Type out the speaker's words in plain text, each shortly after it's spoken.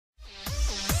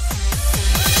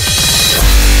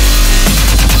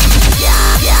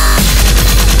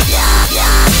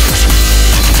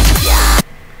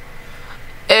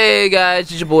Hey guys,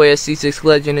 it's your boy SC6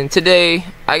 Legend, and today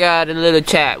I got a little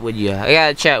chat with you. I got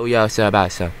to chat with y'all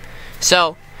about something.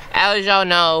 So, as y'all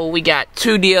know, we got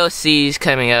 2 DLCs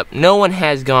coming up. No one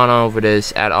has gone over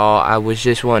this at all. I was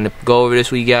just wanting to go over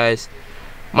this with you guys.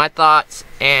 My thoughts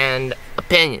and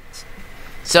opinions.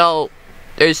 So,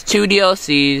 there's 2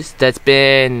 DLCs that's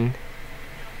been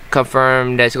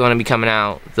confirmed that's going to be coming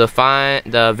out. The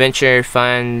Venture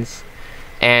Funds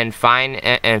and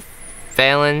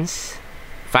Felons.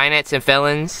 Finance and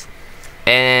Felons,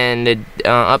 and the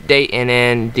update, and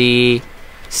then the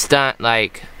stunt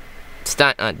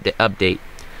update.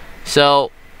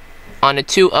 So on the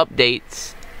 2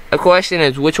 updates, the question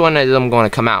is which one of them going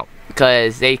to come out,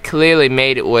 because they clearly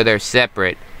made it where they're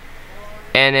separate.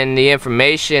 And in the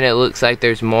information, it looks like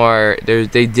there's more.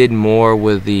 They did more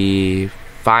with the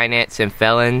Finance and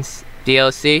Felons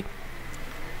DLC.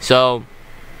 So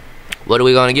what are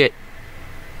we going to get?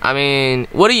 I mean,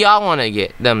 what do y'all want to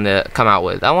get them to come out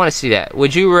with? I want to see that.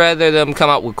 Would you rather them come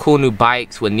out with cool new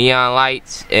bikes with neon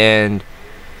lights and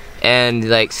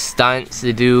like stunts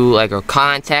to do, like a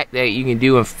contact that you can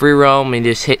do in free roam and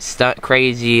just hit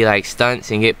crazy like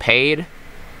stunts and get paid?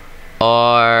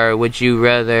 Or would you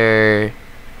rather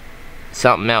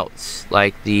something else,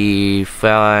 like the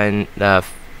felon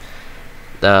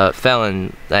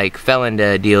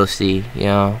DLC, you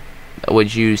know?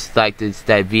 Would you like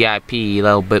that VIP, a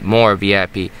little bit more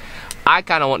VIP? I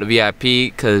kind of want the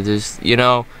VIP because there's, you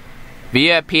know,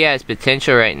 VIP has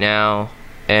potential right now,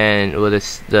 and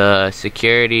with the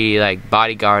security, like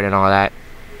bodyguard and all that.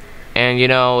 And you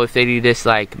know, if they just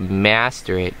like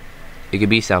master it, it could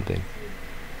be something.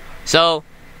 So,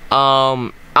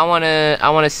 I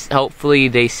wanna hopefully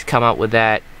they come out with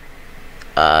that.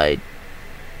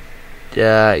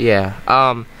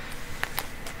 Yeah.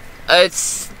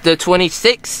 It's the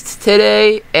 26th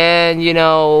today, and you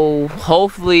know,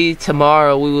 hopefully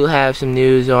tomorrow we will have some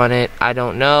news on it. I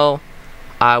don't know.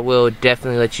 I will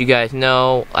definitely let you guys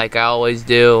know, like I always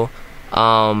do.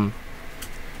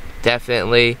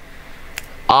 Definitely.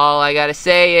 All I gotta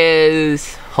say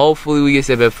is, hopefully we get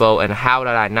some info. And how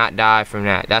did I not die from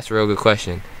that? That's a real good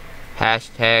question.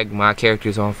 Hashtag my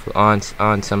character's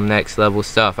on some next level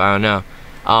stuff. I don't know.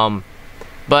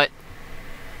 But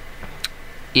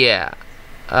yeah,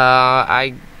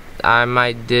 I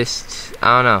might just,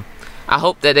 I don't know. I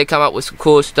hope that they come up with some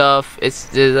cool stuff. I just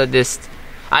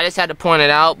had to point it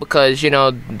out because, you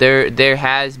know, there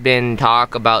has been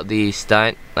talk about the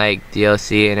stunt like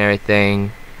DLC and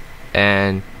everything,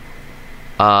 and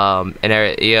you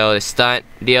know, the stunt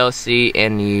DLC,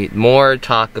 and the more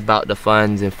talk about the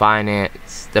funds and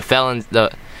finance, the felonies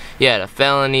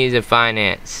and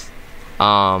finance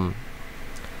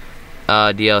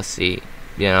DLC.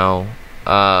 You know,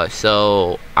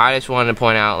 so I just wanted to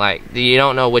point out, like, you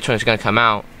don't know which one's gonna come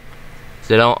out,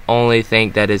 so don't only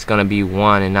think that it's gonna be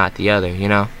one and not the other, you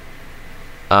know.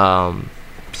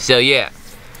 So yeah,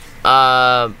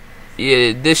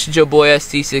 this is your boy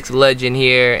SC6 Legend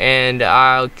here, and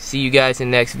I'll see you guys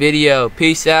in the next video.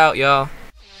 Peace out, y'all.